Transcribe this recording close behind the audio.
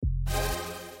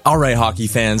All right, hockey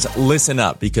fans, listen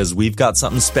up because we've got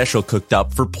something special cooked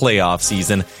up for playoff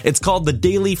season. It's called the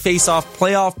Daily Face-Off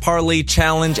Playoff Parlay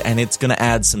Challenge, and it's going to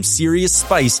add some serious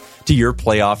spice to your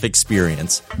playoff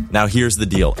experience. Now, here's the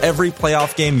deal. Every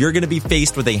playoff game, you're going to be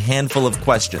faced with a handful of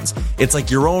questions. It's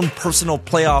like your own personal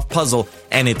playoff puzzle,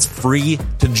 and it's free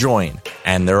to join.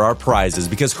 And there are prizes,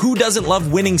 because who doesn't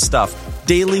love winning stuff?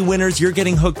 Daily winners, you're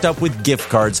getting hooked up with gift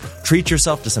cards. Treat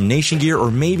yourself to some Nation gear or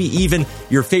maybe even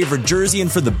your favorite jersey.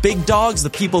 And for the big dogs, the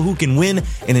people who can win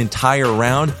an entire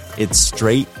round, it's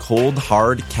straight, cold,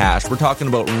 hard cash. We're talking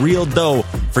about real dough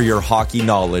for your hockey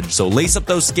knowledge. So lace up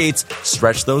those skates,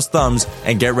 stretch those thumbs,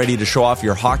 and get ready to show off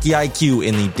your hockey IQ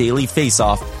in the Daily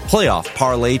Face-Off Playoff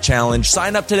Parlay Challenge.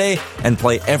 Sign up today and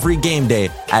play every game day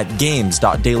at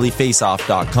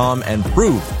games.dailyfaceoff.com and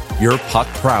prove your puck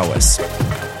prowess.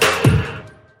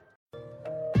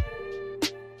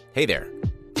 Hey there.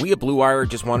 We at Blue Wire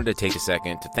just wanted to take a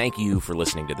second to thank you for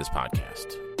listening to this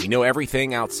podcast. We know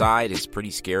everything outside is pretty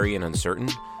scary and uncertain,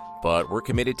 but we're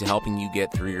committed to helping you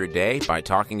get through your day by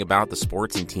talking about the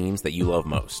sports and teams that you love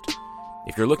most.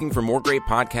 If you're looking for more great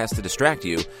podcasts to distract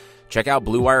you, check out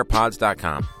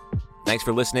BlueWirePods.com. Thanks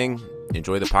for listening.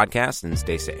 Enjoy the podcast and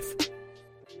stay safe.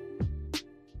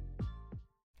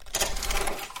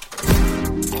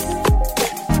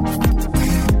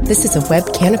 This is a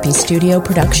Web Canopy Studio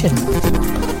production.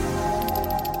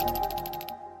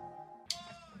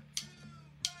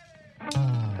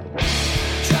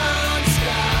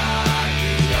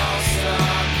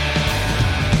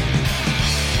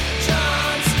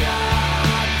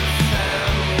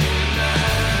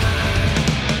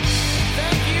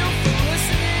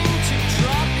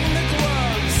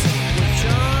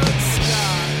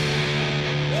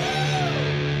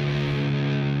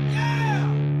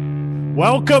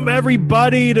 Welcome,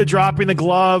 everybody, to Dropping the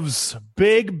Gloves.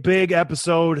 Big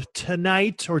episode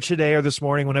tonight or today or this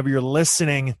morning, whenever you're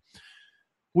listening.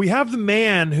 We have the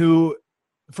man who,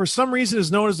 for some reason,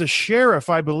 is known as the Sheriff,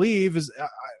 I believe.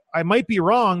 I might be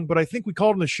wrong, but I think we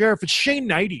called him the Sheriff. It's Shane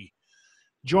Hnidy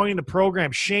joining the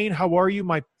program. Shane, how are you,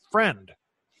 my friend?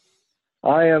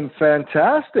 I am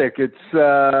fantastic. It's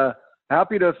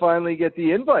happy to finally get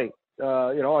the invite.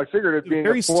 I figured it'd be a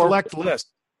very select list.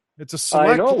 It's a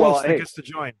select list that gets to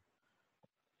join.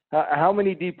 How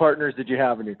many D partners did you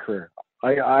have in your career?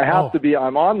 I have to be.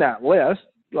 I'm on that list.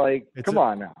 Come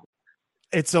on now.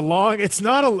 It's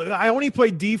I only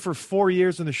played D for 4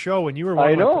 years in the show, and you were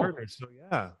one of my partners. So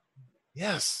yeah,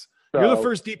 yes, you're the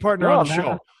first D partner on the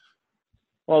show.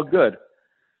 Well, good.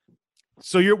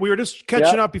 So we were just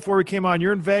catching up before we came on.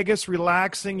 You're in Vegas,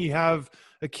 relaxing. You have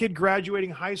a kid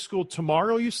graduating high school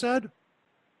tomorrow. You said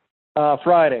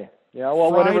Friday. Yeah, well,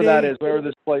 Friday, whatever that is, wherever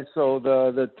this place. So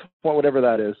the whatever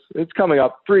that is, it's coming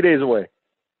up 3 days away.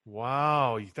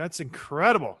 Wow, that's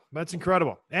incredible. That's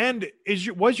incredible. And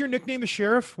was your nickname the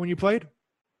Sheriff when you played?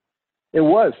 It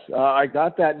was. I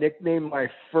got that nickname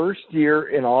my first year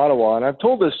in Ottawa, and I've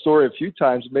told this story a few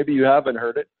times. Maybe you haven't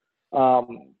heard it.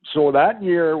 So that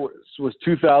year was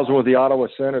 2000 with the Ottawa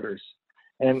Senators,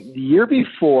 and the year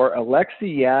before,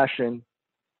 Alexei Yashin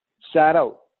sat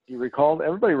out. You recall?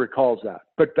 Everybody recalls that.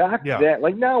 But back then,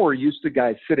 like now we're used to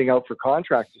guys sitting out for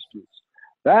contract disputes.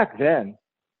 Back then,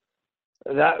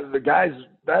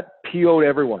 that PO'd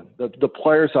everyone. The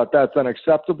players thought that's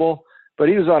unacceptable. But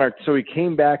he was on our – so he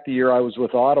came back the year I was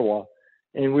with Ottawa,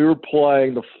 and we were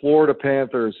playing the Florida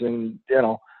Panthers. And,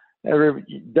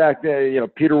 back then,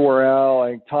 Peter Worrell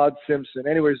and Todd Simpson.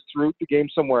 Anyways, through the game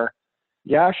somewhere,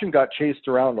 Yashin got chased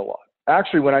around a lot.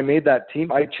 Actually, when I made that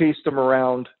team, I chased him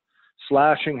around –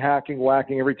 slashing, hacking,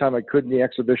 whacking every time I could in the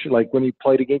exhibition, like when he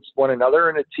played against one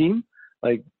another in a team,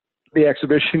 like the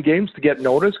exhibition games to get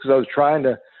noticed because I was trying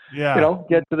to,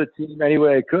 get to the team any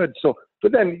way I could. So,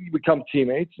 but then we become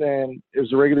teammates, and it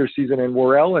was a regular season, and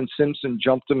Worrell and Simpson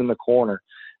jumped him in the corner.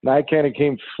 And I kind of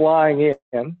came flying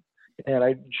in, and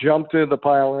I jumped into the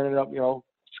pile and ended up,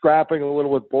 scrapping a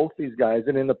little with both these guys.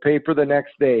 And in the paper the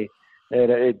next day,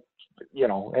 I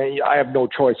have no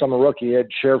choice. I'm a rookie.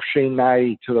 Sheriff Shane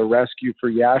Hnidy to the rescue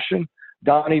for Yashin.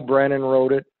 Donnie Brennan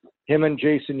wrote it. Him and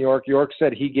Jason York. York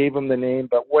said he gave him the name,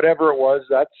 but whatever it was,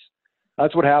 that's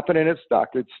what happened, and it stuck.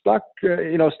 It stuck,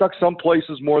 stuck some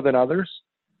places more than others.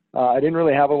 I didn't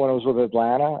really have it when I was with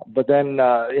Atlanta, but then,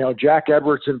 Jack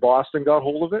Edwards in Boston got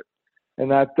hold of it, and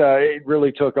that it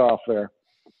really took off there.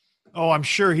 Oh, I'm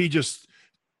sure he just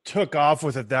took off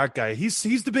with it. That guy, he's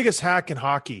the biggest hack in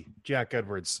hockey, Jack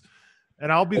Edwards.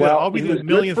 And I'll be the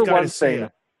millionth guy to say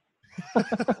it.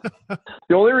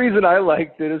 The only reason I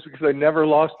liked it is because I never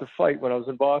lost a fight when I was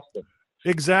in Boston.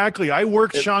 Exactly. I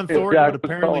worked Sean Thornton, but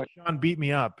apparently Sean beat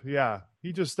me up. Yeah.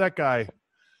 That guy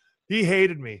He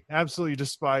hated me, absolutely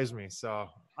despised me. So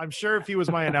I'm sure if he was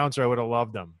my announcer, I would have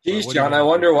loved him. Jeez, John, I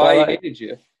wonder why he hated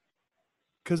you.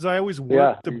 Because I always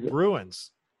worked the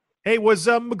Bruins. Hey, was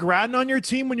McGrattan on your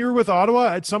team when you were with Ottawa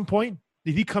at some point?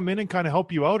 Did he come in and kind of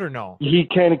help you out or no? He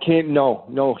kind of came.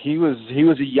 No. He was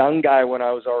a young guy when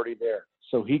I was already there.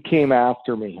 So he came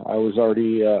after me. I was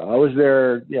already. I was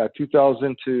there.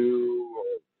 2000 to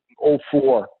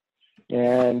 04.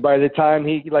 And by the time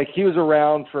he was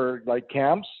around for like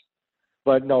camps,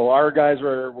 but no, our guys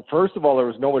were. First of all, there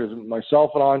was nobody. It was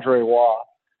myself and Andre Waugh.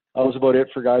 That was about it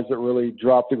for guys that really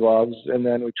dropped the gloves. And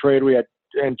then we traded. We had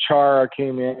and Chara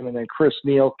came in, and then Chris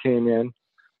Neal came in.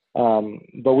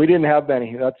 But we didn't have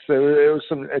many. It was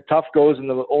some tough goes in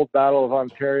the old Battle of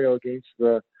Ontario against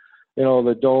the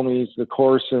Domies, the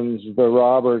Corsons, the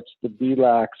Roberts, the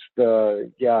Belaks,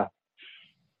 a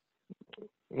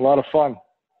lot of fun.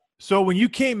 So when you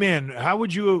came in, how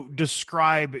would you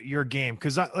describe your game?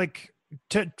 Because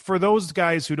for those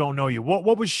guys who don't know you,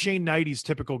 what was Shane Knighty's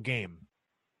typical game?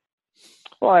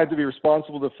 Well, I had to be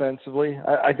responsible defensively.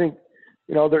 I think,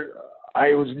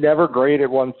 I was never great at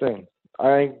one thing.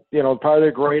 I think, probably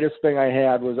the greatest thing I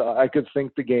had was I could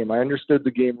think the game. I understood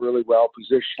the game really well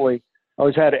positionally. I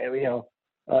always had,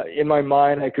 in my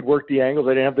mind, I could work the angles.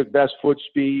 I didn't have the best foot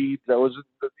speed. I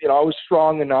was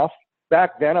strong enough.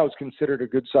 Back then, I was considered a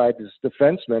good-sized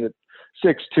defenseman at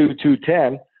 6'2",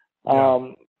 210.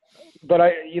 But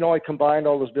I combined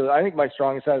all those. I think my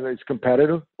strongest side is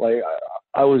competitive. Like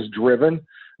I was driven.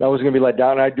 I wasn't going to be let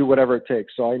down. I'd do whatever it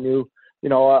takes. So I knew,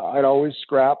 I'd always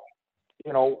scrap,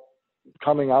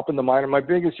 coming up in the minor. My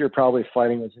biggest year probably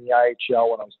fighting was in the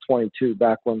IHL when I was 22,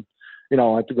 back when,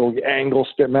 I had to go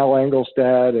Mel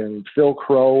Engelstad and Phil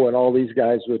Crow and all these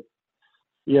guys would,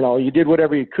 you did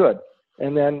whatever you could.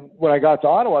 And then when I got to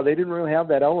Ottawa, they didn't really have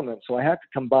that element. So I had to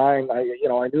combine. I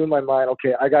knew in my mind,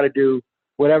 okay, I got to do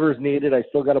whatever's needed. I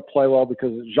still got to play well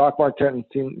because Jacques Martin's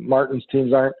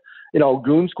teams aren't,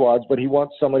 goon squads, but he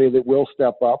wants somebody that will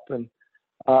step up. And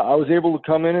I was able to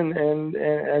come in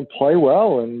and play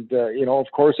well. And, of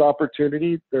course,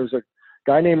 opportunity. There's a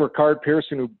guy named Ricard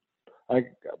Pearson who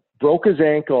broke his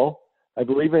ankle, I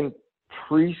believe, in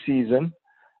preseason.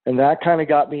 And that kind of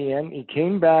got me in. He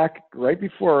came back right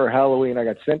before Halloween. I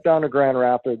got sent down to Grand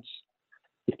Rapids.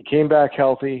 He came back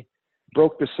healthy,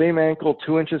 broke the same ankle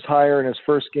 2 inches higher in his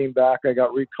first game back. I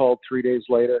got recalled 3 days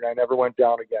later, and I never went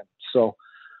down again. So,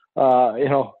 a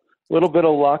little bit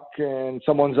of luck and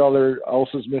someone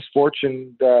else's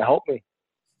misfortune helped me.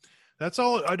 That's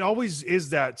all. It always is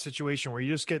that situation where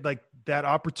you just get like that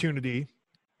opportunity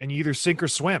and you either sink or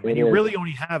swim. And you really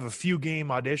only have a few game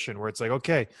audition where it's like,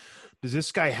 okay, does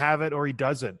this guy have it or he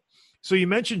doesn't? So you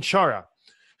mentioned Chara.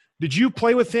 Did you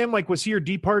play with him? Like, was he your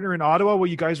D partner in Ottawa while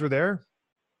you guys were there?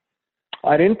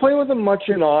 I didn't play with him much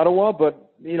in Ottawa,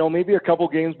 but, maybe a couple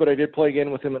games, but I did play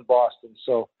again with him in Boston.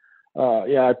 So,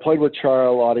 I played with Chara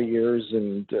a lot of years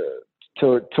and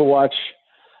to watch,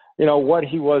 what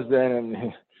he was then.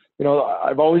 And,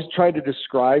 I've always tried to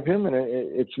describe him, and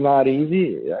it's not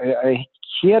easy.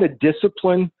 He had a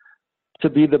discipline to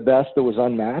be the best that was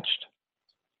unmatched.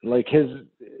 Like his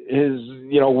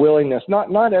willingness.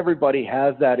 Not everybody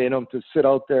has that in them to sit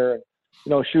out there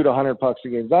and, shoot 100 pucks a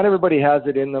game. Not everybody has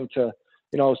it in them to,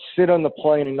 sit on the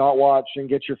plane and not watch and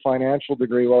get your financial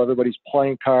degree while everybody's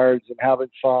playing cards and having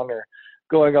fun or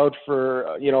going out for,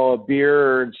 a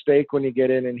beer and steak when you get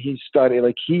in and he's studying.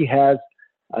 Like he has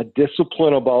a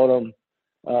discipline about him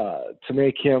to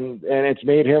make him, and it's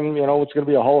made him, it's going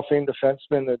to be a Hall of Fame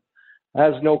defenseman that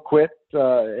has no quit.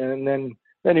 And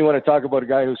then you want to talk about a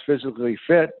guy who's physically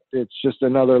fit. It's just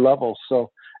another level.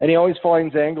 So, and he always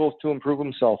finds angles to improve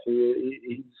himself.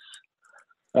 He's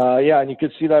and you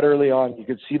could see that early on. You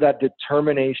could see that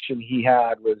determination he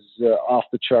had was off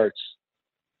the charts.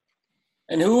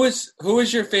 And who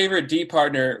was your favorite D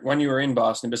partner when you were in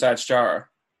Boston besides Chara?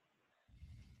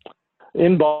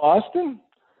 In Boston,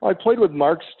 I played with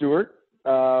Mark Stewart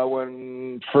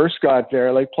when first got there.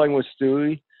 I like playing with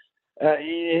Stewie.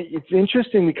 It's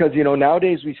interesting because,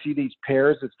 nowadays we see these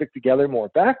pairs that stick together more.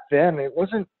 Back then, it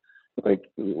wasn't like,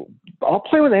 I'll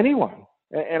play with anyone.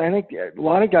 And I think a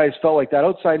lot of guys felt like that.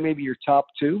 Outside maybe your top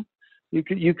two, you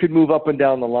could move up and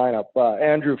down the lineup.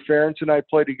 Andrew Ference and I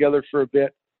played together for a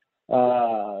bit.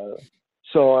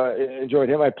 So I enjoyed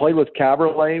him. I played with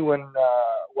Caberlet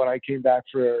when I came back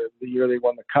for the year they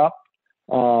won the Cup.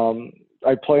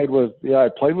 I played with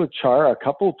Chara a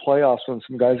couple of playoffs when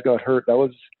some guys got hurt. That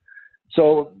was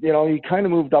so, he kind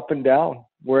of moved up and down.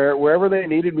 Wherever they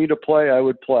needed me to play, I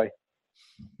would play.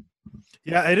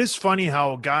 Yeah, it is funny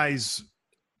how guys,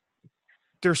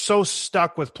 they're so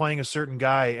stuck with playing a certain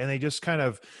guy, and they just kind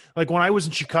of, like when I was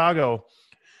in Chicago,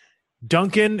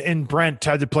 Duncan and Brent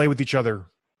had to play with each other.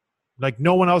 Like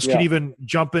no one else could even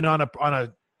jump in on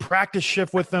a practice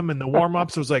shift with them in the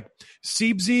warm-ups. It was like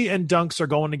Siebesy and Dunks are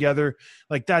going together.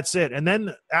 Like that's it. And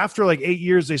then after like 8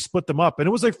 years, they split them up, and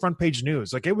it was like front page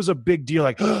news. Like it was a big deal.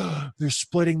 Like they're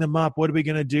splitting them up. What are we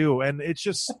gonna do? And it's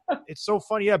just it's so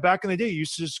funny. Yeah, back in the day, you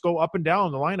used to just go up and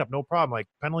down the lineup, no problem. Like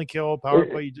penalty kill, power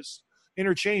play, you just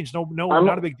interchange. No,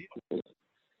 not a big deal.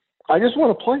 I just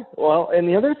want to play well. And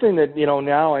the other thing that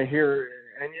now I hear,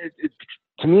 and it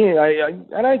to me,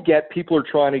 I get people are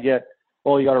trying to get.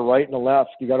 Oh, you got a right and a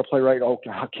left. You got to play right. Oh,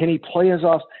 can he play his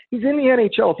off? He's in the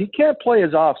NHL. If he can't play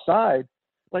his offside,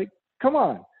 like, come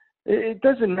on. It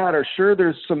doesn't matter. Sure,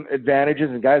 there's some advantages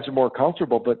and guys are more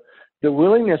comfortable, but the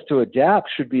willingness to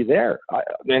adapt should be there.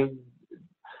 And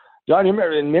John, you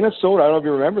remember in Minnesota? I don't know if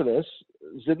you remember this.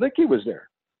 Zidlicki was there.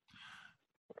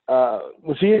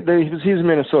 Was he? He's in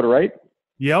Minnesota, right?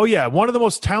 Yeah, oh yeah. One of the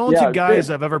most talented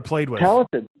guys I've ever played with.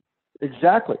 Talented,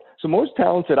 exactly. So most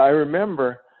talented. I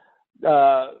remember.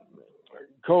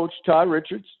 Coach Todd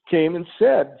Richards came and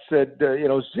said, Sid, I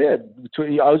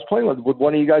was playing would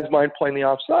one of you guys mind playing the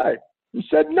offside? He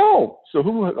said, no. So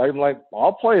I'm like,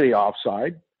 I'll play the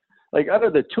offside. Like out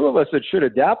of the two of us that should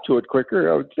adapt to it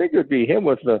quicker, I would think it would be him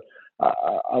with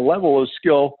a level of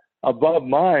skill above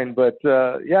mine. But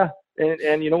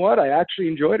and you know what? I actually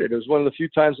enjoyed it. It was one of the few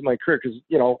times in my career because,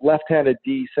 left-handed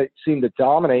D seemed to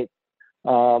dominate,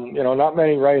 not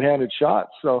many right-handed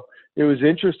shots. So it was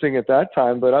interesting at that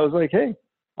time, but I was like, hey,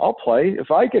 I'll play. If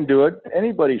I can do it,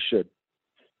 anybody should.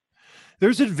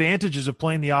 There's advantages of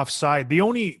playing the offside. The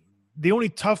only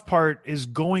tough part is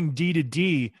going D to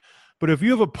D, but if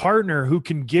you have a partner who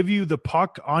can give you the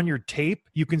puck on your tape,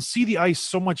 you can see the ice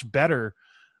so much better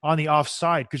on the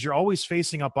offside because you're always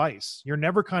facing up ice. You're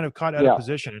never kind of caught out of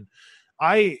position. And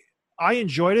I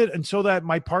enjoyed it until that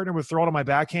my partner would throw it on my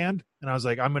backhand, and I was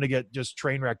like, I'm going to get just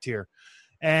train wrecked here.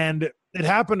 And it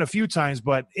happened a few times,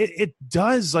 but it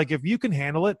does, like, if you can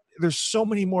handle it, there's so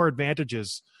many more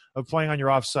advantages of playing on your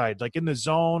offside, like in the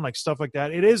zone, like stuff like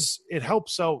that. It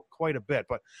helps out quite a bit,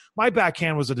 but my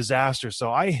backhand was a disaster.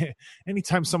 So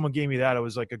anytime someone gave me that, it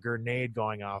was like a grenade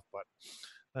going off, but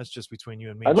that's just between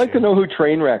you and me. I'd like to know who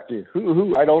train wrecked you.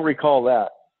 Who I don't recall that.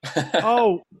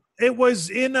 Oh, it was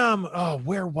in,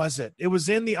 where was it? It was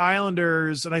in the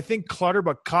Islanders. And I think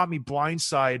Clutterbuck caught me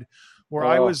blindside where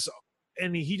I was,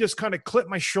 and he just kind of clipped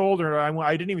my shoulder.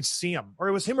 I didn't even see him, or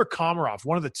it was him or Komarov,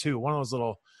 one of the two, one of those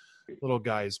little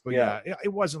guys. But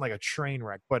it wasn't like a train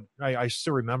wreck, but I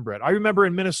still remember it. I remember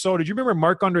in Minnesota. Do you remember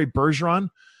Marc-Andre Bergeron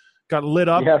got lit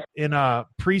up in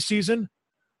preseason?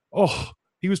 Oh,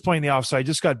 he was playing the offside,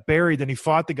 just got buried. Then he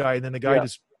fought the guy, and then the guy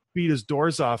just beat his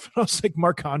doors off. I was like,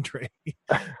 Marc-Andre,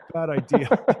 bad idea.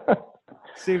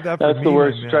 Save that for That's me, the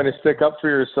worst, man. trying to stick up for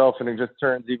yourself, and it just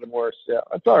turns even worse. Yeah,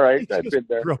 that's all right. I've been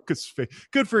there. Broke his face.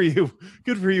 Good for you,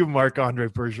 Marc-Andre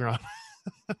Bergeron.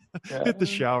 Hit the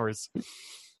showers.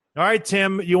 All right,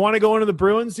 Tim, you want to go into the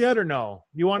Bruins yet or no?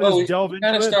 You want to delve into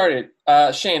it? Kind of started.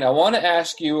 Shane, I want to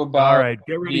ask you about. All right,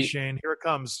 get ready, Shane. Here it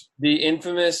comes. The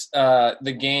infamous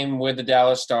the game with the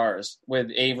Dallas Stars with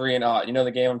Avery and Ott. You know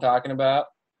the game I'm talking about?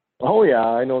 Oh, yeah,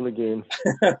 I know the game.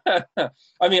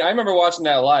 I mean, I remember watching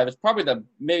that live. It's probably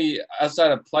maybe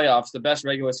outside of playoffs, the best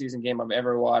regular season game I've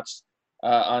ever watched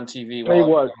on TV. It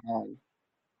was.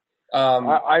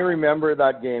 I remember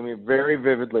that game very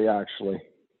vividly, actually.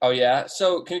 Oh, yeah?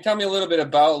 So can you tell me a little bit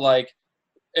about, like,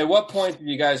 at what point did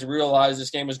you guys realize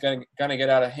this game was going to get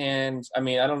out of hand? I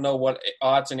mean, I don't know what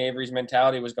Ott's and Avery's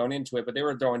mentality was going into it, but they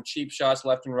were throwing cheap shots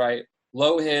left and right,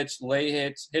 low hits, lay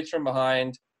hits, hits from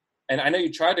behind. And I know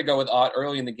you tried to go with Ott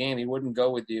early in the game. He wouldn't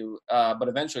go with you, but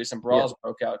eventually some brawls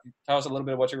broke out. Can you tell us a little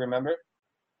bit of what you remember?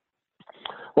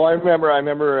 Well, I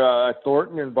remember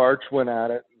Thornton and Barch went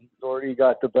at it. Thornton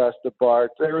got the best of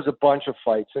Barch. There was a bunch of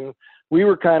fights, and we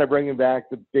were kind of bringing back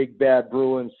the big bad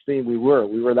Bruins theme. We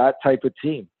were that type of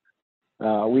team.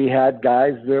 We had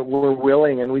guys that were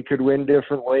willing, and we could win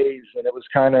different ways. And it was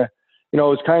kind of,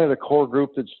 the core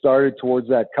group that started towards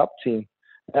that Cup team.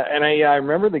 And I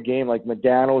remember the game, like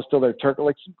Modano was still there, Turco,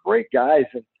 like some great guys.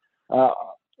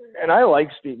 And I like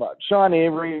Steve. Sean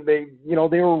Avery, they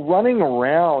were running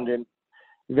around, and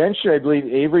eventually I believe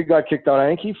Avery got kicked out. I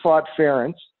think he fought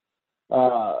Ferentz.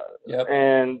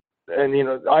 And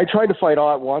I tried to fight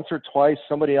Ott once or twice.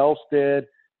 Somebody else did.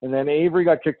 And then Avery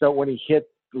got kicked out when he hit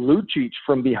Lucic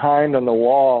from behind on the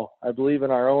wall, I believe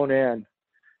in our own end.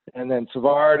 And then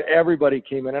Savard, everybody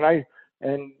came in.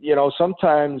 And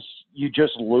sometimes you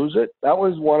just lose it. That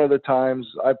was one of the times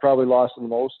I probably lost the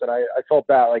most. And I felt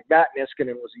bad. Like Matt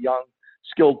Niskanen was a young,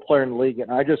 skilled player in the league.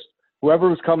 And whoever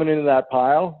was coming into that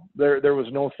pile, there was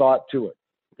no thought to it.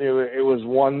 It was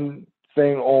one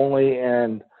thing only,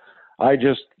 and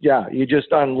you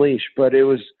just unleash. But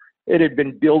it had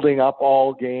been building up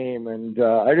all game, and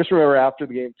I just remember after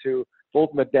the game too,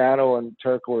 both Modano and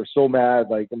Turco were so mad,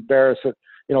 like embarrassed that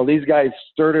these guys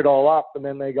stirred it all up, and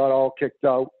then they got all kicked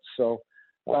out. So,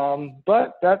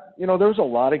 but that there was a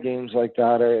lot of games like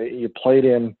that you played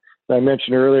in. I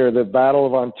mentioned earlier the Battle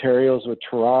of Ontario's with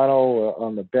Toronto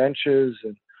on the benches,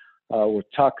 and with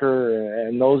Tucker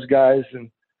and those guys, and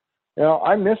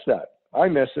I miss that. I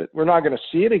miss it. We're not going to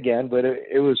see it again, but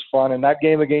it was fun. And that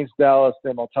game against Dallas,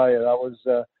 Tim, I'll tell you, that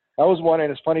was one. And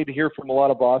it's funny to hear from a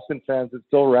lot of Boston fans that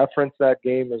still reference that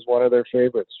game as one of their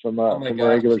favorites from the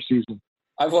regular season.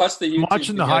 I've watched the YouTube. I'm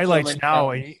watching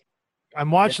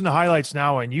the highlights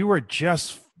now, and you were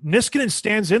just Niskanen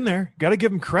stands in there. Got to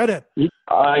give him credit.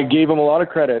 I gave him a lot of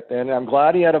credit, and I'm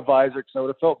glad he had a visor because I would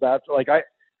have felt bad. I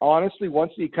honestly,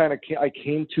 once I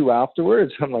came to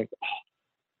afterwards, I'm like.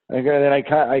 And then I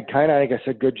kind of think I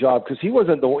said good job because he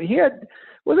wasn't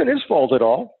wasn't his fault at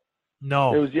all.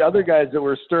 No, it was the other guys that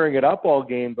were stirring it up all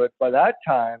game. But by that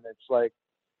time, it's like,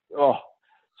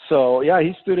 so yeah,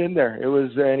 he stood in there. It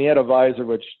was, and he had a visor,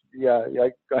 which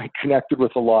I connected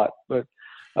with a lot. But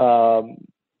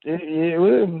hey,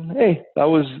 that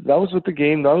was with the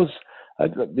game. That was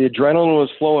the adrenaline was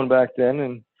flowing back then,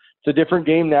 and it's a different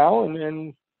game now,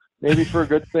 and maybe for a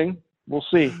good thing. We'll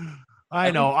see. I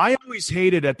know. I always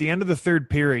hated at the end of the third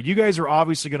period. You guys are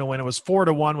obviously going to win. It was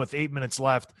 4-1 with 8 minutes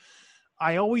left.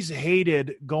 I always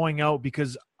hated going out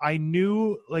because I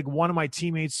knew like one of my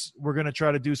teammates were going to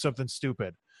try to do something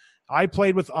stupid. I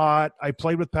played with Ott. I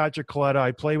played with Patrick Coletta.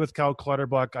 I played with Cal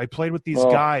Clutterbuck. I played with these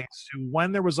guys who,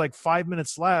 when there was like 5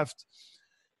 minutes left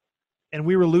and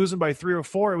we were losing by 3 or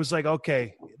 4, it was like,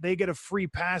 okay, they get a free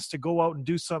pass to go out and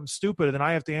do something stupid, and then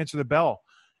I have to answer the bell.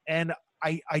 And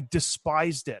I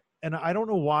despised it. And I don't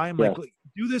know why. I'm like,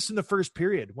 do this in the first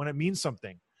period when it means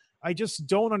something. I just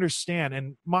don't understand.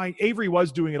 And Avery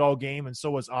was doing it all game, and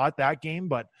so was Ott that game.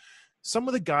 But some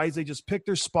of the guys, they just pick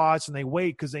their spots and they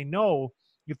wait because they know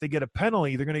if they get a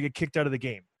penalty, they're going to get kicked out of the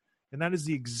game. And that is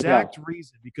the exact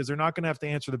reason, because they're not going to have to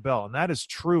answer the bell. And that is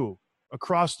true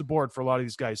across the board for a lot of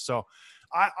these guys. So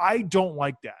I don't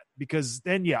like that, because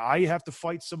then, I have to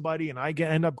fight somebody and I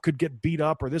could get beat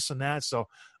up or this and that. So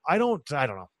I don't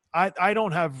know. I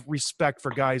don't have respect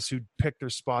for guys who pick their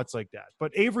spots like that.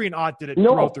 But Avery and Ott did it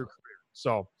throughout their career.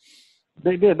 So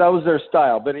they did. That was their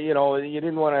style. But, you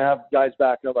didn't want to have guys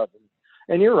back them up.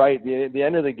 And you're right, the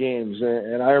end of the games.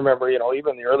 And I remember,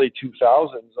 even the early 2000s,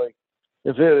 like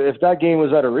if that game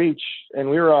was out of reach and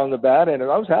we were on the bad end,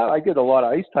 and I get a lot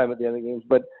of ice time at the end of the games,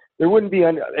 but there wouldn't be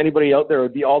anybody out there. It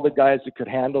would be all the guys that could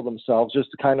handle themselves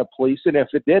just to kind of police it. And if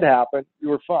it did happen, you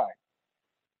were fine.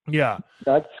 Yeah.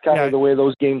 That's kind of the way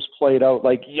those games played out.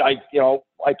 Like, I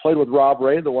played with Rob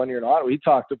Ray the one year in Ottawa. He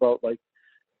talked about, like,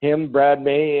 him, Brad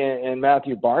May, and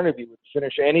Matthew Barnaby would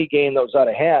finish any game that was out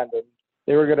of hand, and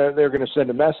they were gonna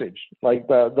send a message, like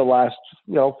the last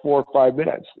 4 or 5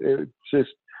 minutes. It's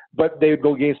just, but they would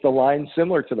go against the line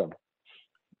similar to them.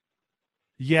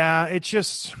 Yeah, it's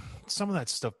just some of that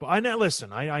stuff. But I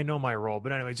know my role.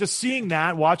 But anyway, just seeing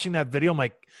that, watching that video, I'm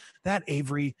like, that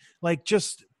Avery, like,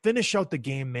 just finish out the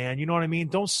game, man. You know what I mean?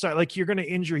 Don't start like you're going to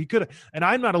injure. He could have, and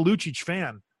I'm not a Lucic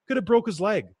fan, could have broke his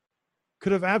leg.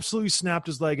 Could have absolutely snapped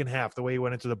his leg in half the way he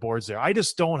went into the boards there. I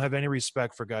just don't have any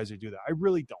respect for guys who do that. I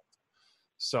really don't.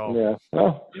 So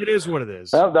it is what it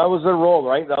is. That was their role,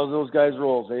 right? That was those guys'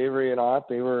 roles. Avery and Ott,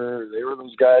 they were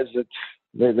those guys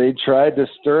that they tried to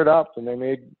stir it up, and they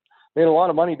made a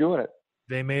lot of money doing it.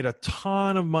 They made a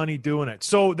ton of money doing it.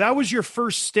 So that was your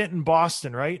first stint in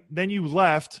Boston, right? Then you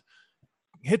left,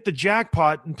 hit the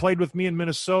jackpot, and played with me in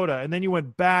Minnesota, and then you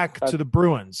went back to the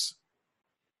Bruins.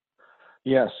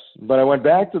 Yes, but I went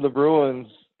back to the Bruins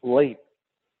late.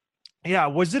 Yeah,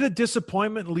 was it a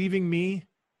disappointment leaving me,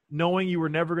 knowing you were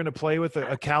never going to play with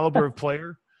a caliber of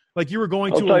player? Like you were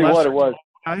going to a lesser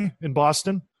guy in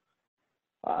Boston?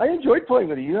 I enjoyed playing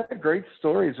with you. You had great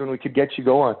stories when we could get you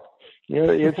going. You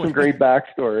had some great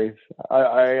backstories.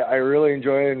 I really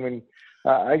enjoyed it when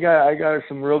I got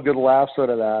some real good laughs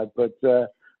out of that. But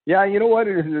yeah, you know what?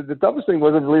 The toughest thing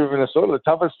wasn't leaving Minnesota. The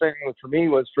toughest thing for me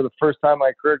was, for the first time in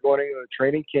my career, going into a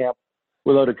training camp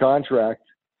without a contract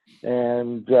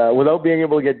and without being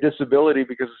able to get disability,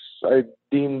 because I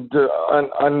deemed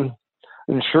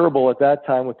uninsurable at that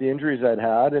time with the injuries I'd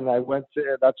had. And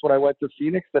that's when I went to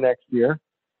Phoenix the next year,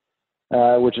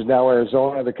 which is now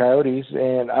Arizona, the Coyotes.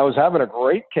 And I was having a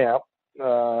great camp,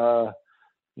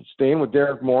 staying with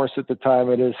Derek Morse at the time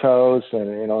at his house,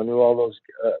 and I knew all those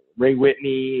Ray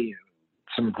Whitney,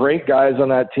 some great guys on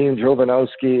that team, Joe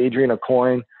Vanowski, Adrian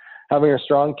Aucoin. having a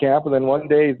strong camp. And then one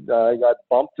day I got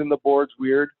bumped in the boards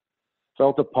weird,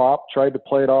 felt a pop, tried to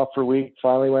play it off for a week,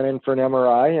 finally went in for an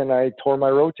MRI, and I tore my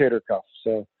rotator cuff.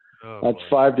 So that's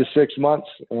 5 to 6 months,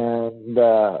 and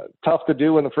tough to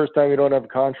do when the first time you don't have a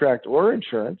contract or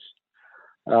insurance.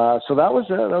 So that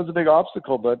was a big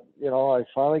obstacle, but I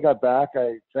finally got back.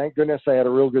 Thank goodness I had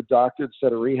a real good doctor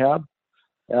instead of rehab,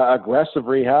 aggressive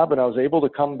rehab, and I was able to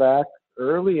come back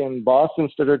early. And Boston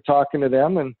started talking to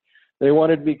them, and they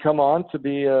wanted me to come on to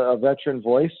be a veteran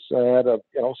voice. I had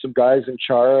some guys in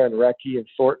Chara and Recchi and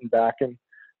Thornton backing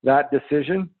that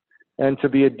decision, and to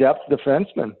be a depth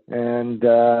defenseman. And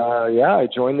I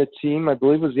joined the team, I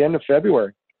believe it was the end of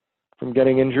February, from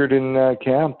getting injured in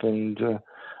camp. And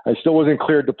I still wasn't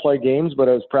cleared to play games, but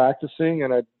I was practicing,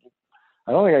 and I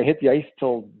don't think I hit the ice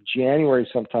till January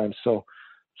sometime. So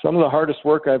some of the hardest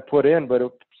work I've put in, but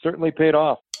it certainly paid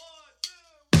off.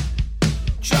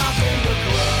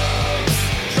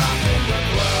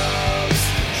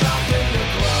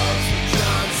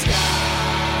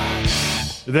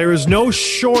 There is no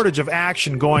shortage of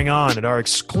action going on at our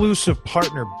exclusive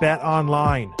partner,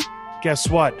 BetOnline. Guess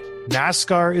what?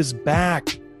 NASCAR is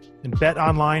back, and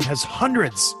BetOnline has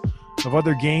hundreds of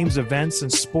other games, events, and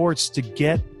sports to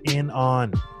get in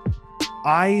on.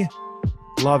 I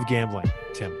love gambling,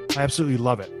 Tim. I absolutely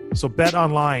love it. So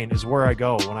BetOnline is where I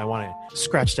go when I want to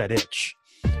scratch that itch.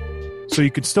 So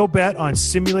you can still bet on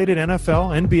simulated NFL,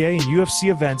 NBA, and UFC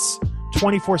events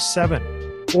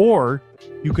 24/7, or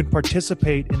you can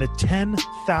participate in a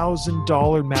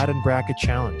 $10,000 Madden Bracket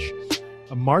Challenge,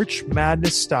 a March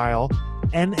Madness-style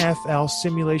NFL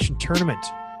simulation tournament.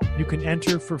 You can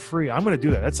enter for free. I'm going to do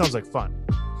that. That sounds like fun.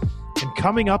 And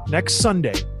coming up next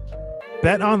Sunday,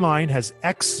 BetOnline has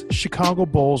ex-Chicago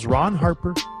Bulls Ron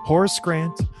Harper, Horace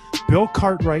Grant, Bill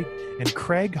Cartwright, and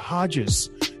Craig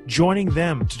Hodges joining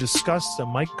them to discuss the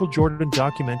Michael Jordan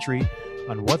documentary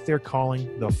on what they're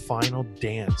calling the Final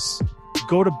Dance.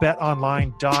 Go to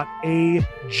betonline.ag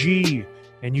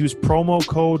and use promo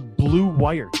code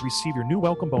BLUEWIRE to receive your new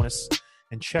welcome bonus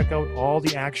and check out all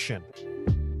the action.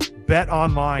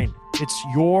 BetOnline, it's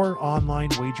your online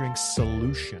wagering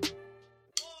solution.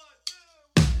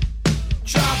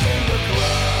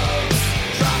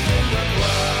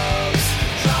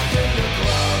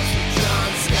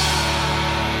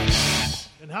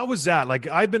 And how was that? Like,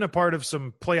 I've been a part of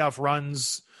some playoff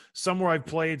runs, somewhere I've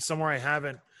played, somewhere I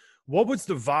haven't. What was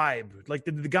the vibe? Like,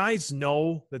 did the guys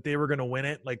know that they were going to win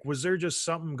it? Like, was there just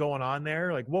something going on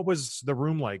there? Like, what was the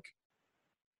room like?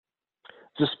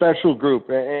 It's a special group.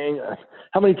 And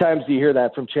how many times do you hear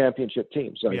that from championship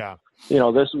teams? Like, yeah.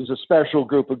 This was a special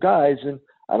group of guys. And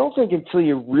I don't think until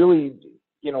you really,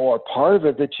 are part of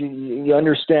it that you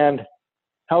understand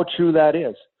how true that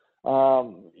is.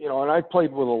 And I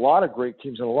played with a lot of great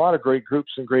teams and a lot of great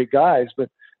groups and great guys, but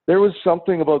there was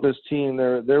something about this team.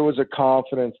 There was a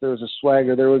confidence, there was a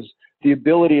swagger, there was the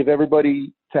ability of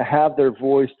everybody to have their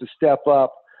voice, to step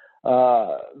up.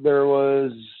 There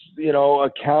was,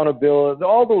 accountability,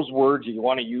 all those words you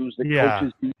want to use, the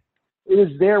coaches. It was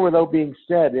there without being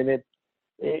said. And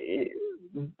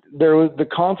there was, the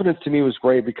confidence to me was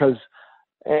great because,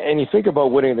 and you think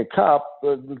about winning the cup,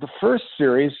 the first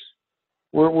series,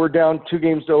 we're down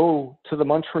 2-0 to the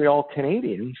Montreal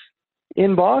Canadiens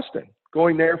in Boston,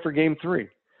 going there for game 3.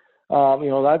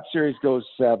 That series goes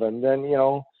 7. Then,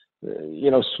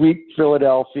 sweep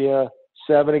Philadelphia,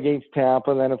 7 against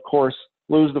Tampa. And then, of course,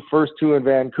 lose the first 2 in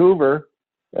Vancouver.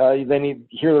 Then you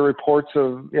hear the reports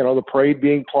of, the parade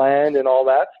being planned and all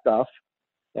that stuff,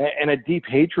 and a deep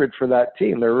hatred for that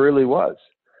team. There really was.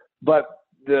 But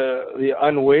the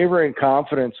unwavering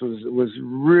confidence was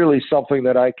really something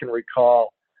that I can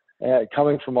recall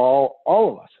coming from all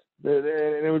of us.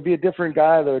 And it would be a different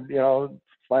guy that would,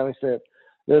 finally say,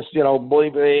 this,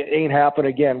 believe it ain't happen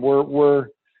again. We're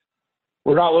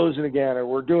not losing again, or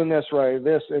we're doing this right.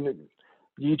 This, and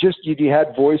you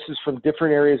had voices from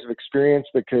different areas of experience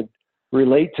that could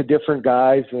relate to different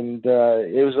guys, and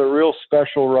it was a real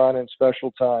special run and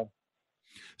special time.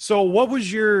 So, what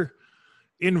was your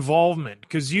involvement?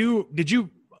 Because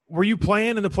were you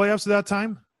playing in the playoffs at that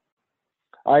time?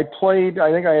 I played.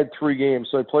 I think I had 3 games.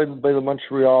 So I played by the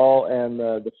Montreal and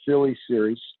the Philly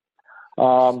series.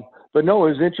 But no,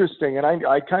 it was interesting, and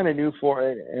I kind of knew for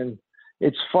it. And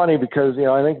it's funny because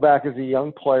I think back as a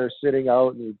young player sitting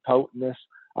out and pouting this.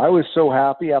 I was so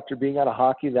happy after being out of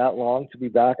hockey that long to be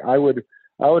back. I would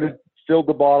have filled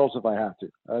the bottles if I had to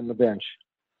on the bench.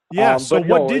 Yeah. So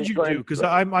what did you do? Because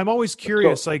I'm always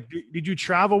curious. Like, did you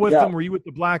travel with them? Were you with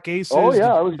the Black Aces? Oh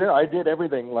yeah, I was there. I did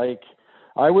everything. Like,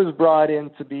 I was brought in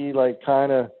to be like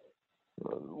kind of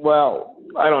Well,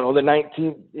 I don't know, the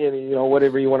 19th,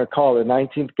 whatever you want to call it, the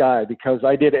 19th guy, because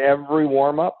I did every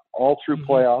warm-up all through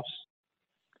playoffs.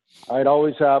 I'd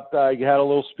always I had a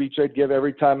little speech I'd give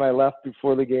every time I left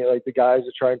before the game, like the guys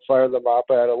to try and fire them up.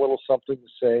 I had a little something to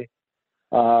say.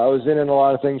 I was in a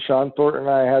lot of things. Sean Thornton and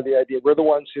I had the idea. We're the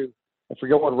ones who, I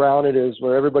forget what round it is,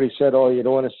 where everybody said, oh, you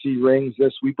don't want to see rings,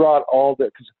 this. We brought all the,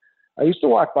 because I used to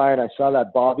walk by and I saw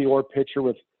that Bobby Orr pitcher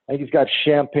with, I think he's got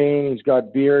champagne, he's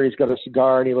got beer, he's got a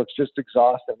cigar, and he looks just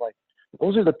exhausted. I'm like,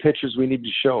 those are the pitchers we need to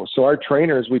show. So our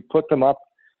trainers, we put them up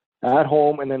at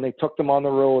home, and then they took them on the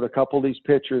road, a couple of these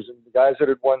pitchers, and the guys that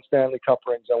had won Stanley Cup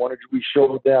rings, we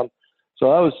showed them. So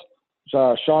that was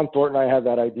Sean Thornton and I had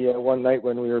that idea one night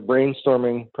when we were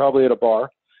brainstorming, probably at a bar.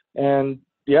 And,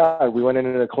 yeah, we went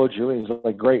into Claude Julien. He was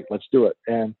like, great, let's do it.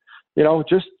 And,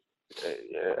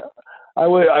 I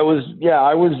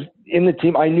was in the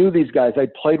team. I knew these guys. I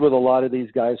played with a lot of these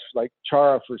guys, like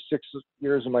Chara for 6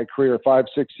 years of my career, 5-6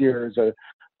 years.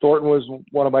 Thornton was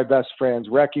one of my best friends.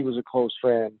 Recchi was a close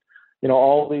friend.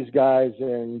 All these guys.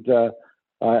 And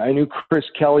I knew Chris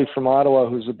Kelly from Ottawa,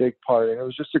 who's a big part. And it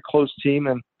was just a close team.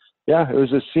 And, yeah, it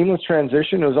was a seamless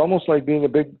transition. It was almost like being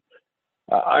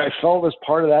I felt as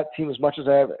part of that team as much as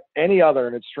I have any other.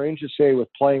 And it's strange to say with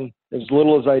playing as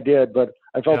little as I did, but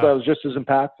I felt that I was just as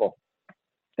impactful.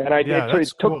 And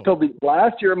it took till the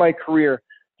last year of my career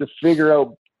to figure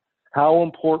out how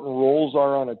important roles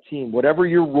are on a team. Whatever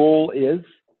your role is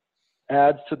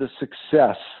adds to the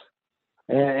success.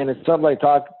 And it's something I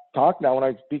talk now when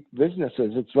I speak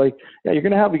businesses. It's like, yeah, you're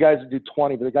going to have the guys that do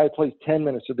 20, but the guy that plays 10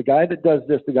 minutes, or the guy that does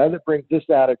this, the guy that brings this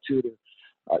attitude.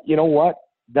 You know what?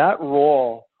 That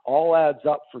role all adds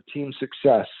up for team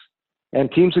success.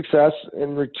 And team success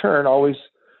in return always,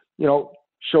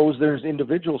 shows there's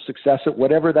individual success at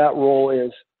whatever that role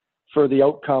is for the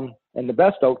outcome and the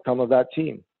best outcome of that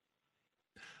team.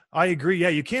 I agree. Yeah,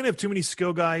 you can't have too many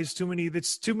skill guys, too many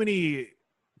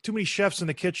chefs in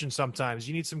the kitchen sometimes.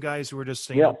 You need some guys who are just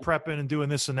prepping and doing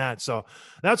this and that. So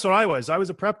that's what I was. I was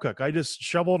a prep cook. I just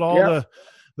shoveled all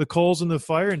the coals in the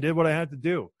fire and did what I had to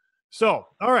do. So,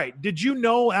 all right. Did you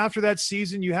know after that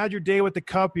season you had your day with the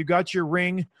Cup, you got your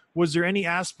ring? Was there any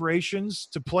aspirations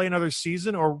to play another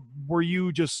season, or were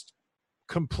you just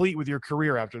complete with your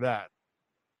career after that?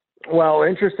 Well,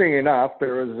 interesting enough,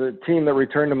 there was a team that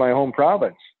returned to my home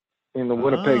province in the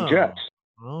Winnipeg Jets.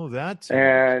 Oh, that's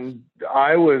and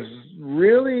I was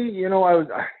really, I don't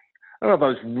know if I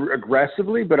was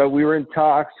aggressively, but we were in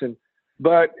talks,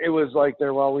 but it was like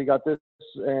we got this,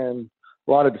 and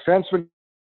a lot of defensemen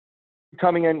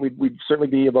coming in. We'd certainly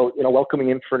be about, welcoming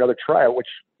in for another tryout, which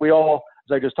we all,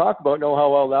 as I just talked about, know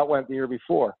how well that went the year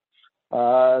before,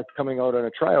 coming out on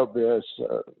a tryout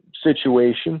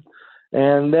situation.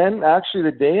 And then actually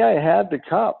the day I had the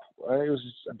Cup, it was,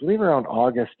 I believe, around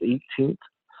August 18th.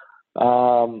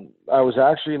 I was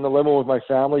actually in the limo with my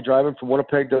family driving from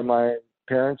Winnipeg to my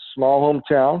parents' small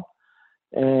hometown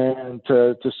and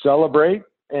to celebrate.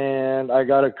 And I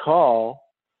got a call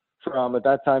from, at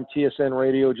that time, TSN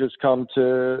Radio just come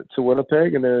to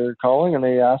Winnipeg, and they're calling, and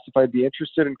they asked if I'd be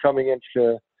interested in coming in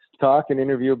to talk and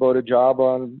interview about a job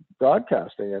on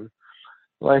broadcasting. And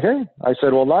like, hey, I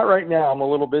said, well, not right now. I'm a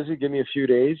little busy. Give me a few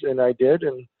days. And I did.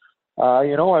 And,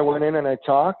 I went in and I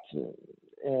talked,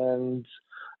 and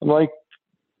I'm like,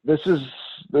 this is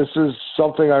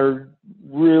something I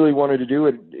really wanted to do.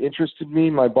 It interested me.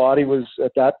 My body was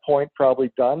at that point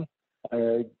probably done. I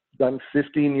had done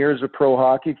 15 years of pro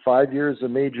hockey, 5 years of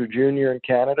major junior in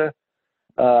Canada,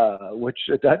 which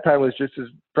at that time was just as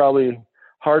probably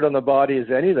hard on the body as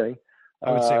anything.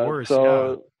 I would say worse.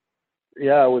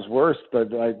 Yeah, it was worse. But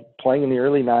playing in the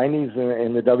early 90s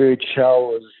in the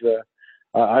WHL was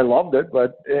I loved it.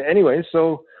 But anyway,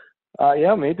 so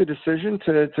made the decision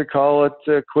to call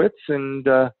it quits. And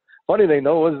funny thing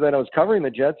though was that I was covering the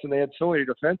Jets, and they had so many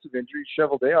defensive injuries.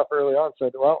 Shoveled day off early on.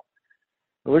 Said, well,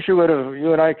 I wish you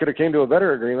and I could have came to a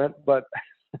better agreement. But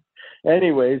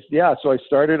anyways, yeah. So I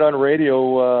started on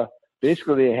radio.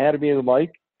 Basically, they handed me the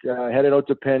mic. Headed out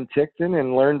to Penticton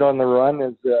and learned on the run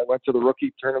as I went to the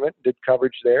rookie tournament and did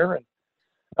coverage there, and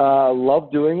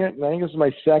loved doing it. And I think it was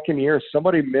my second year.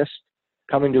 Somebody missed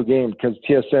coming to a game because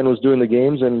TSN was doing the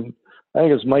games, and I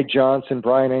think it was Mike Johnson,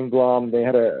 Brian Engblom. They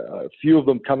had a few of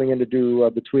them coming in to do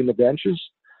between the benches.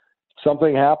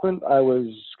 Something happened. I was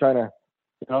kind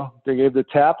of, they gave the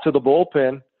tap to the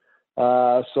bullpen.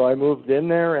 So I moved in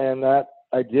there, and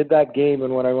I did that game.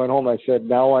 And when I went home, I said,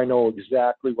 now I know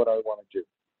exactly what I want to do.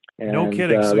 And, no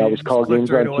kidding. So that was called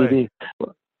Games on TV.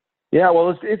 Away. Yeah,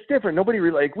 well, it's different. Nobody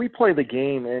really, we play the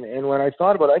game. And when I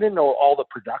thought about it, I didn't know all the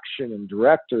production and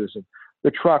directors and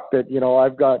the truck that,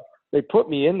 I've got they put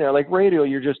me in there. Like radio,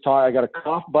 you're just talking. I got a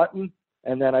cough button,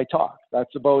 and then I talk.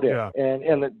 That's about it. Yeah.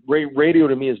 And the radio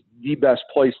to me is the best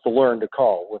place to learn to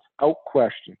call without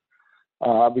question,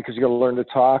 because you got to learn to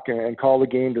talk and call the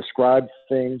game, describe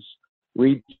things,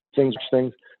 read things.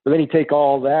 But then you take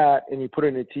all that and you put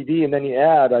it in a TV, and then you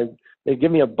add. They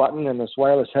give me a button and this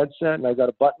wireless headset, and I got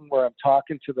a button where I'm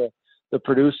talking to the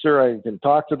producer. I can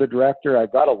talk to the director.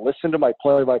 I've got to listen to my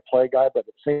play-by-play guy, but at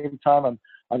the same time,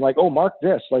 I'm like, oh, mark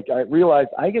this. Like, I realize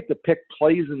I get to pick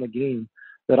plays in the game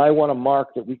that I want to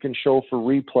mark that we can show for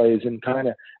replays and kind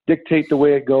of dictate the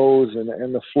way it goes and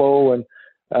the flow. And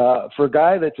for a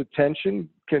guy that's attention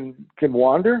can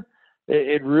wander,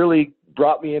 it really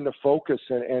brought me into focus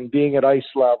and being at ice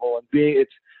level and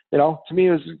to me,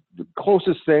 it was the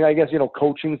closest thing, I guess,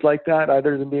 coaching's like that,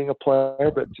 other than being a player.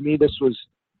 But to me, this was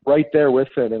right there with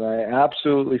it. And I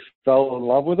absolutely fell in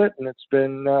love with it. And it's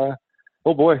been,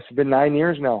 it's been 9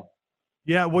 years now.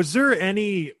 Yeah. Was there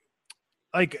any,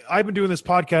 like, I've been doing this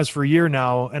podcast for a year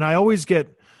now, and I always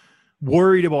get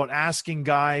worried about asking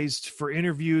guys for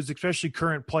interviews, especially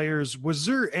current players. Was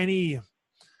there any,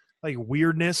 like,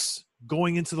 weirdness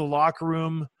going into the locker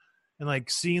room and,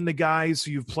 like, seeing the guys who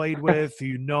you've played with,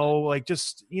 like,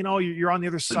 just, you're on the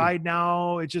other side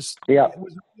now. It was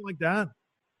nothing like that.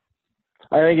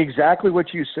 I think exactly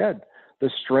what you said.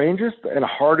 The strangest and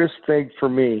hardest thing for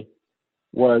me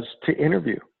was to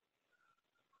interview,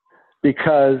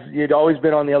 because you'd always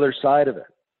been on the other side of it.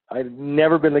 I'd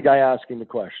never been the guy asking the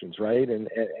questions, right? And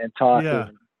talking.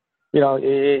 Yeah.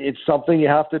 It's something you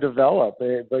have to develop.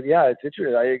 But yeah, it's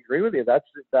interesting. I agree with you.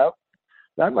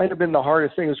 That might have been the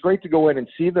hardest thing. It was great to go in and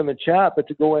see them and chat, but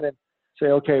to go in and say,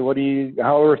 okay,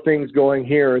 how are things going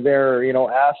here or there?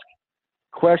 Ask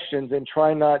questions and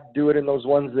try not do it in those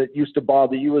ones that used to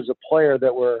bother you as a player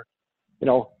that were,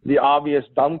 the obvious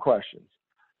dumb questions.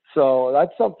 So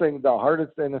that's something, the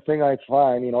hardest and the thing I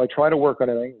find, I try to work on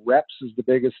it. Reps is the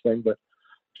biggest thing, but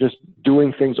just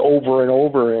doing things over and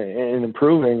over and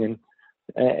improving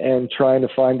and trying to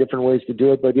find different ways to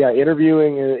do it. But yeah,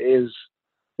 interviewing is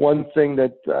one thing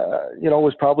that,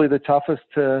 was probably the toughest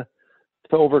to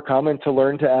overcome and to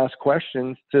learn to ask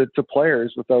questions to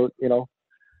players without,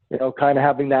 kind of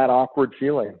having that awkward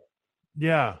feeling.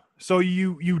 Yeah. So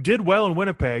you did well in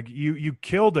Winnipeg. You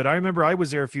killed it. I remember I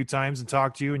was there a few times and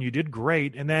talked to you, and you did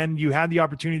great. And then you had the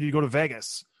opportunity to go to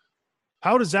Vegas.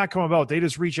 How does that come about? They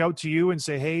just reach out to you and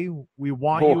say, hey, we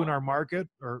want you in our market?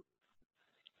 Or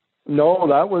no,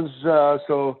 that was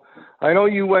so I know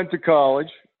you went to college.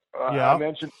 Yeah. I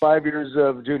mentioned 5 years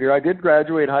of junior. I did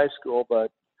graduate high school,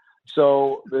 but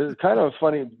so it's kind of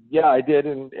funny. Yeah, I did.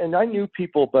 And I knew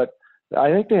people, but I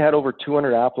think they had over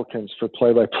 200 applicants for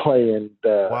play-by-play and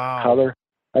color.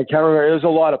 I can't remember. It was a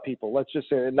lot of people. Let's just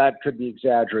say, and that could be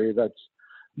exaggerated.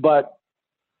 But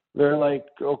they're like,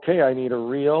 okay, I need a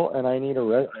reel and I need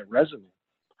a resume.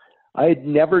 I had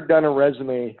never done a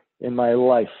resume in my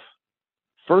life.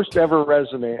 First ever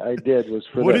resume I did was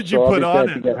for what did you put on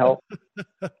it? To get help.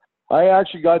 I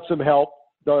actually got some help.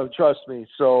 Trust me.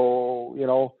 So,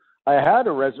 I had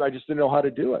a resume. I just didn't know how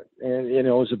to do it. And, it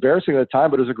was embarrassing at the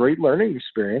time, but it was a great learning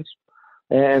experience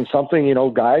and something,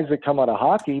 guys that come out of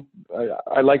hockey,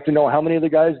 I'd like to know how many of the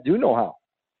guys do know how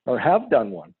or have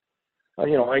done one.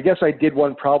 I guess I did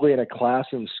one probably in a class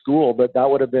in school, but that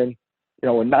would have been,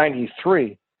 in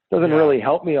 93. Doesn't really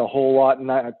help me a whole lot in,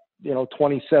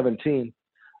 2017.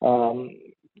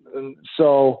 And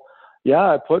so,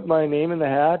 yeah, I put my name in the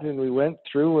hat and we went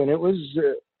through, and it was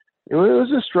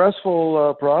a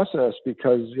stressful process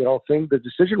because, the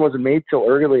decision wasn't made till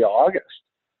early August.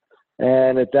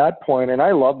 And at that point, and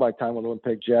I love my time with the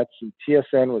Winnipeg Jets, and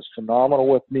TSN was phenomenal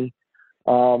with me.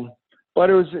 But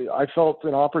I felt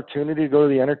an opportunity to go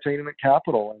to the entertainment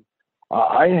capital. And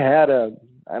I had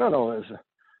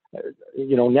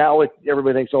now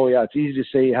everybody thinks, oh yeah, it's easy to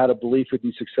say you had a belief it'd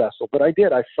be successful. But I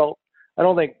did. I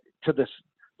don't think to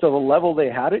the level they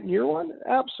had it in year one,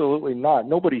 absolutely not.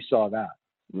 Nobody saw that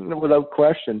without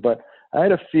question. But I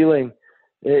had a feeling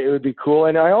it would be cool.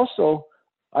 And I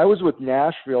was with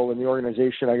Nashville in the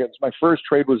organization. I guess my first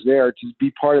trade was there to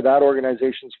be part of that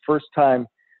organization's first time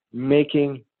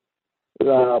making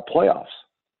playoffs.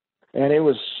 And it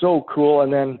was so cool.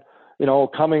 And then,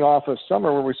 coming off of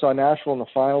summer where we saw Nashville in the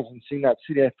finals and seeing that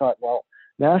city, I thought, well,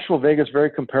 Nashville, Vegas, very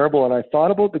comparable. And I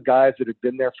thought about the guys that had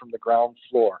been there from the ground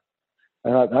floor.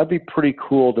 And I thought that'd be pretty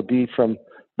cool to be from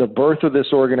the birth of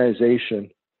this organization,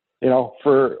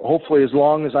 for hopefully as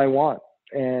long as I want.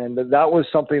 And that was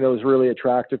something that was really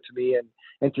attractive to me,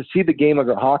 and to see the game of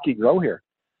hockey grow here.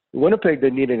 Winnipeg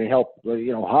didn't need any help.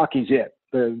 Hockey's it,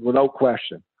 without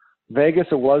question. Vegas,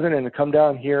 it wasn't, and to come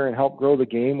down here and help grow the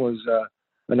game was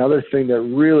another thing that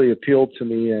really appealed to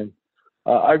me. And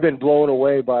I've been blown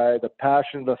away by the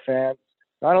passion of the fans,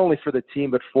 not only for the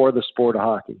team, but for the sport of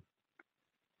hockey.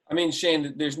 I mean,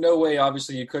 Shane, there's no way,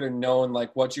 obviously, you could have known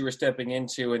like what you were stepping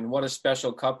into and what a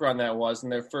special cup run that was in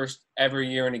their first ever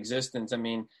year in existence. I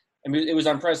mean, it was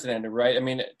unprecedented, right? I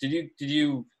mean, did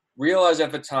you realize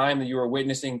at the time that you were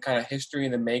witnessing kind of history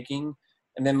in the making?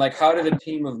 And then, like, how did a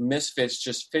team of misfits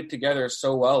just fit together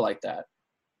so well like that?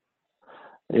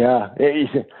 Yeah,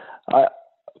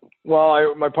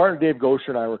 my partner Dave Gosher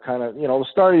and I were kind of, the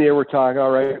start of the year we're talking,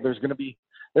 all right, there's going to be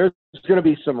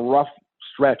some rough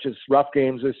stretches, rough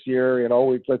games this year.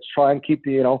 Let's try and keep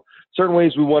certain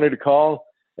ways we wanted to call.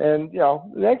 And the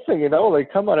next thing they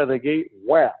come out of the gate,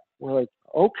 wham. We're like,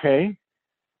 okay.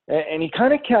 And he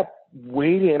kind of kept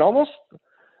waiting, and almost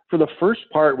for the first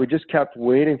part, we just kept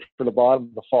waiting for the bottom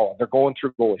of the fall. They're going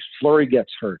through goalies. Fleury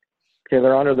gets hurt. Okay,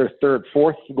 they're under their third,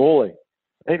 fourth goalie.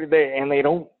 They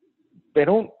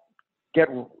don't get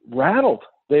rattled.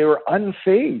 They were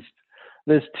unfazed.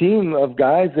 This team of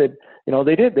guys that,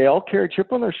 they all carry a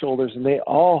chip on their shoulders, and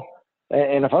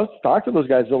and if I was to talk to those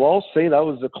guys, they'll all say that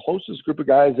was the closest group of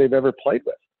guys they've ever played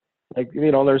with.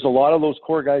 There's a lot of those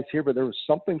core guys here, but there was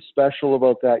something special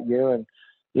about that year. And,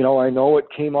 I know it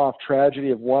came off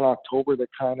tragedy of 1 October that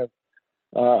kind of,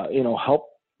 helped.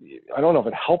 I don't know if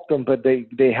it helped them, but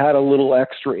they had a little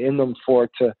extra in them for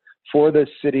this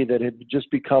city that had just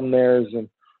become theirs. And,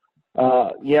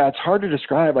 it's hard to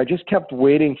describe. I just kept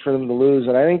waiting for them to lose.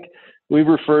 And I think we've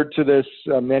referred to this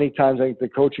many times. I think the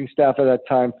coaching staff at that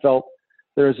time felt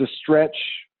there was a stretch.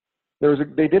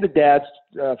 They did a dad's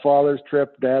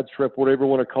trip, whatever you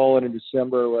want to call it, in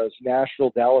December. It was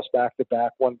Nashville, Dallas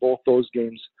back-to-back, won both those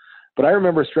games. But I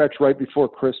remember a stretch right before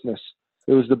Christmas.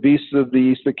 It was the Beasts of the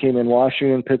East that came in,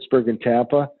 Washington, Pittsburgh, and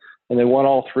Tampa, and they won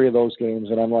all 3 of those games.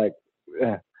 And I'm like,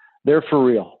 they're for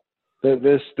real.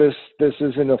 This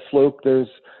isn't a fluke.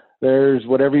 There's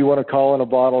whatever you want to call in a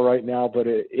bottle right now, but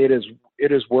it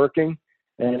is working,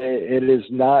 and it is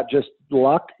not just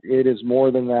luck. It is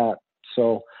more than that.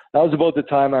 So that was about the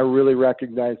time I really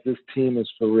recognized this team is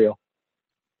for real.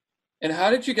 And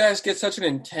how did you guys get such an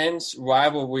intense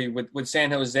rivalry with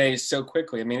San Jose so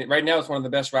quickly? I mean, right now it's one of the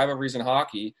best rivalries in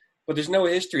hockey, but there's no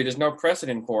history. There's no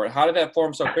precedent for it. How did that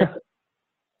form so quickly?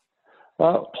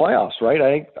 Well, playoffs, right?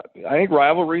 I think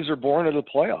rivalries are born of the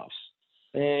playoffs.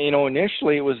 And,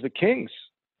 initially it was the Kings.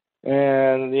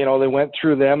 And, they went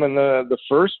through them in the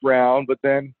first round, but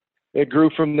then it grew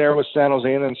from there with San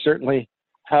Jose, and then certainly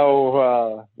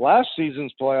how last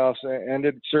season's playoffs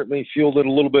ended certainly fueled it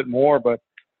a little bit more. But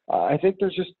I think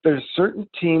there's certain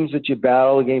teams that you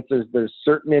battle against. There's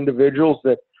certain individuals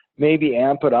that maybe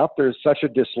amp it up. There's such a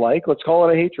dislike. Let's call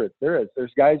it a hatred. There is.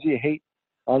 There's guys you hate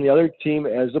on the other team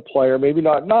as a player, maybe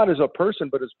not as a person,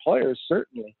 but as players,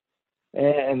 certainly.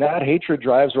 And that hatred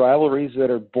drives rivalries that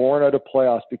are born out of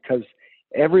playoffs because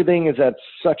everything is at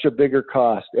such a bigger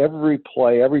cost. Every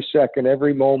play, every second,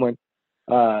 every moment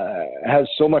has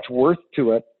so much worth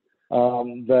to it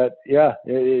that,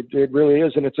 it really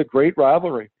is. And it's a great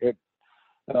rivalry. It's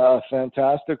a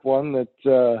fantastic one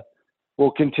that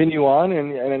will continue on.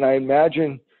 And I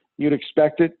imagine you'd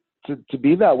expect it to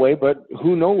be that way, but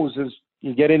who knows, as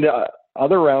you get into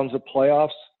other rounds of playoffs,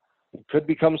 it could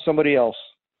become somebody else.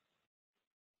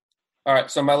 All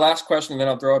right, so my last question, and then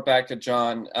I'll throw it back to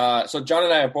John. So John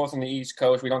and I are both on the East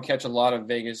Coast. We don't catch a lot of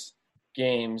Vegas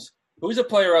games. Who's a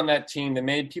player on that team that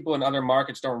made people in other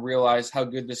markets don't realize how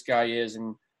good this guy is,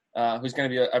 and who's going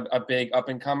to be a big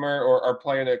up-and-comer or a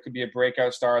player that could be a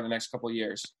breakout star in the next couple of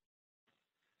years?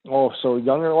 Oh, so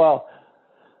younger? Well,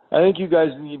 I think you guys,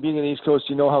 being in the East Coast,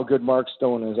 you know how good Mark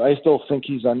Stone is. I still think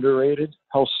he's underrated,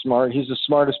 how smart. He's the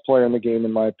smartest player in the game,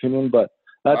 in my opinion, but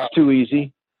that's too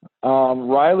easy.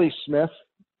 Riley Smith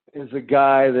is a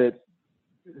guy that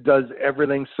does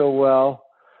everything so well.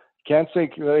 Can't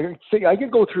say I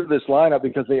could go through this lineup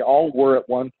because they all were at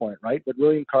one point, right? But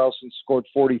William Karlsson scored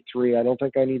 43. I don't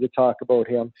think I need to talk about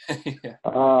him. Yeah.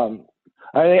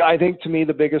 I think to me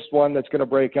the biggest one that's going to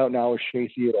break out now is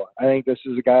Shea Theodore. I think this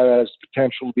is a guy that has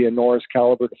potential to be a Norris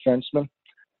caliber defenseman.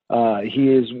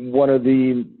 He is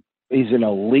he's an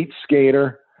elite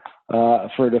skater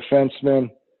for a defenseman.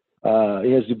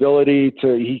 He has the ability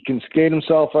he can skate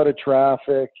himself out of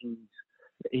traffic.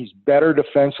 He's better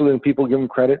defensively than people give him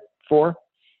credit for.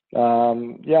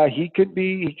 He could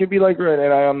be like,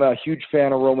 and I am a huge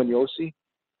fan of Roman Josi,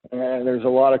 and there's a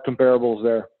lot of comparables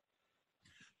there.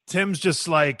 Tim's just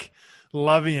like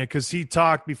loving it because he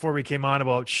talked before we came on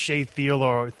about Shea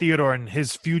Theodore and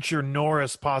his future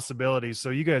Norris possibilities. So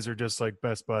you guys are just like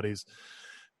best buddies.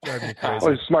 Drive me crazy.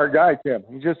 He's a smart guy, Tim.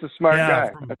 He's just a smart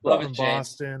guy. From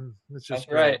Boston. It's just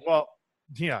That's right. Well,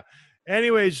 Yeah.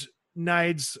 Anyways,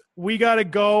 Nides, we got to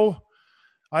go.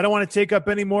 I don't want to take up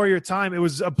any more of your time. It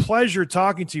was a pleasure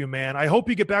talking to you, man. I hope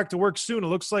you get back to work soon. It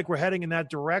looks like we're heading in that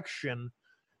direction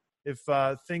if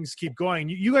things keep going.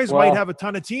 You guys might have a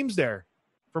ton of teams there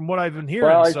from what I've been hearing.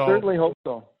 Well, I certainly hope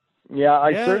so. Yeah,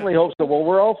 I certainly hope so. Well,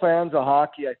 we're all fans of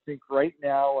hockey, I think, right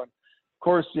now. And, of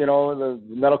course, you know, the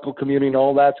medical community and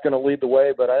all that's going to lead the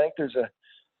way. But I think there's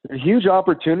a huge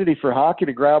opportunity for hockey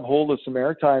to grab hold of some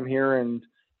airtime here and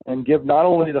give not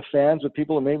only the fans, but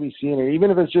people who may be seeing it,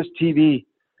 even if it's just TV.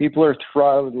 People are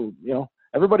thriving, you know,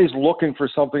 everybody's looking for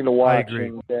something to watch. I agree.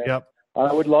 And,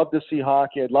 I would love to see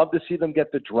hockey. I'd love to see them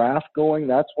get the draft going.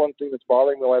 That's one thing that's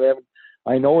bothering me. Why they haven't.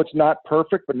 I know it's not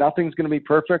perfect, but nothing's going to be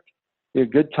perfect. It's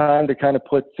a good time to kind of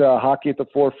put hockey at the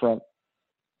forefront.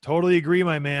 Totally agree,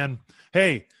 my man.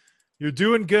 Hey, you're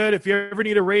doing good. If you ever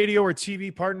need a radio or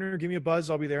TV partner, give me a buzz.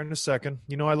 I'll be there in a second.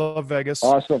 You know I love Vegas.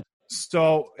 Awesome.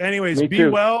 So, anyways, be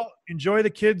well. Enjoy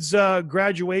the kids'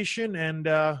 graduation, and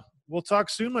we'll talk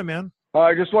soon, my man.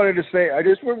 I just wanted to say,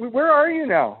 where are you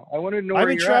now? I want to know where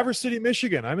you're I'm in Traverse City,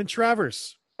 Michigan. I'm in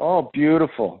Traverse. Oh,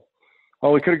 beautiful.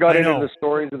 Oh, we could have got into the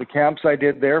stories of the camps I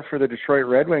did there for the Detroit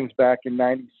Red Wings back in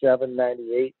 97,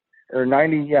 98, or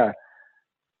 90, yeah.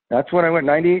 That's when I went,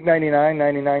 98, 99,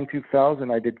 99,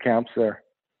 2000, I did camps there.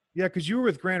 Yeah, because you were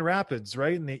with Grand Rapids,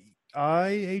 right, in the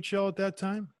IHL at that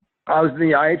time? I was in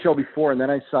the IHL before, and then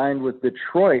I signed with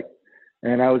Detroit.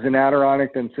 And I was in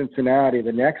Adirondack and Cincinnati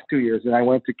the next 2 years, and I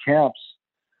went to camps.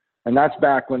 And that's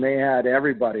back when they had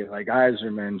everybody like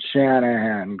Yzerman,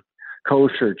 Shanahan,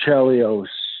 Kosher, Chelios,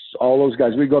 all those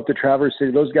guys. We'd go up to Traverse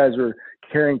City. Those guys were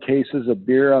carrying cases of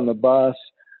beer on the bus.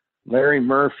 Larry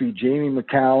Murphy, Jamie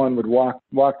McCowan would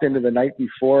walked into the night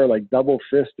before like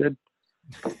double-fisted.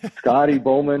 Scotty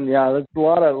Bowman. Yeah, that's a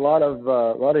lot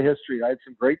of history. I had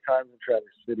some great times in Traverse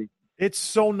City. It's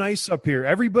so nice up here.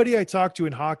 Everybody I talk to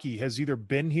in hockey has either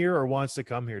been here or wants to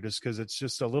come here just because it's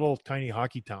just a little tiny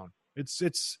hockey town. You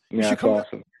should come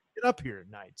awesome. Get up here at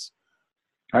nights.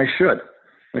 I should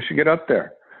get up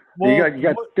there. Well, you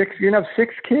got six. You have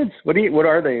 6 kids. What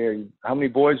are they? How many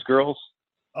boys, girls?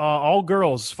 All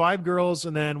girls, 5 girls,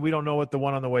 and then we don't know what the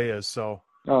one on the way is. So.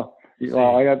 Oh,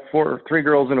 well, I got 3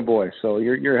 girls and a boy. So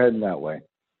you're heading that way.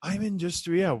 I'm in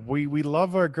we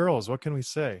love our girls. What can we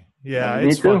say? Yeah, me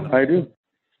it's too. fun. I do.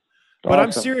 But awesome.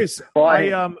 I'm serious.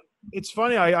 Well, it's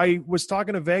funny. I was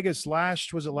talking to Vegas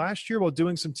last year while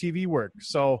doing some TV work.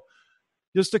 So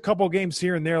just a couple games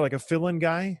here and there, like a fill-in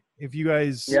guy, if you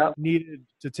guys needed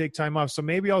to take time off. So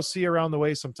maybe I'll see you around the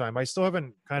way sometime. I still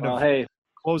haven't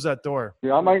closed that door.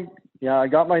 I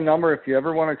got my number. If you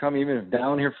ever want to come even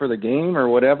down here for the game or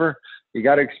whatever, you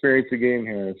got to experience the game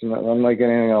here. It's not unlike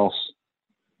anything else.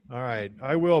 All right.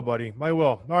 I will, buddy. I will.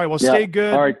 All right. Well, stay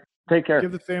good. All right. Take care.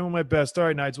 Give the family my best. All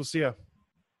right, Nides. We'll see you.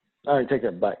 All right. Take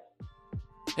care. Bye.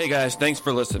 Hey, guys. Thanks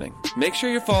for listening. Make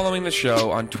sure you're following the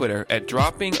show on Twitter at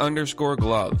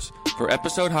dropping_gloves for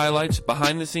episode highlights,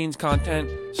 behind-the-scenes content,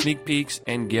 sneak peeks,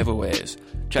 and giveaways.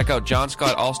 Check out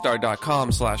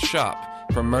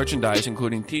johnscottallstar.com/shop for merchandise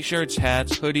including t-shirts,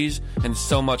 hats, hoodies, and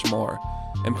so much more.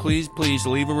 And please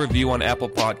leave a review on Apple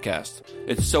Podcasts.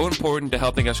 It's so important to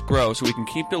helping us grow so we can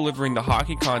keep delivering the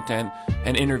hockey content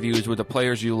and interviews with the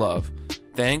players you love.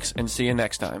 Thanks, and see you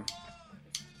next time.